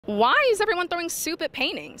Why is everyone throwing soup at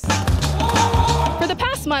paintings? For the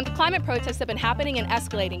past month, climate protests have been happening and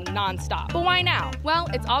escalating nonstop. But why now? Well,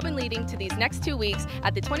 it's all been leading to these next 2 weeks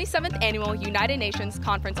at the 27th Annual United Nations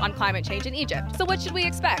Conference on Climate Change in Egypt. So what should we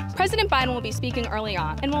expect? President Biden will be speaking early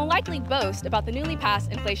on and will likely boast about the newly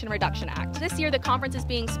passed Inflation Reduction Act. This year, the conference is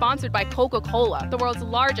being sponsored by Coca-Cola, the world's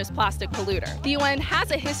largest plastic polluter. The UN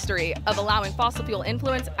has a history of allowing fossil fuel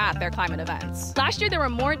influence at their climate events. Last year, there were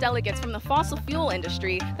more delegates from the fossil fuel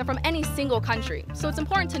industry than from any single country, so it's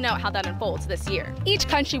important to note how that unfolds this year. Each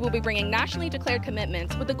country will be bringing nationally declared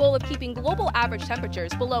commitments with the goal of keeping global average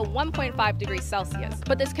temperatures below 1.5 degrees Celsius.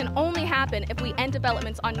 But this can only happen if we end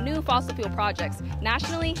developments on new fossil fuel projects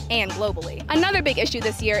nationally and globally. Another big issue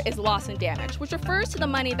this year is loss and damage, which refers to the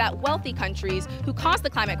money that wealthy countries who caused the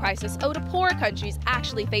climate crisis owe to poor countries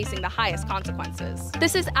actually facing the highest consequences.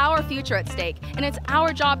 This is our future at stake, and it's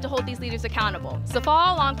our job to hold these leaders accountable. So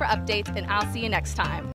follow along for updates, and I'll see you next time.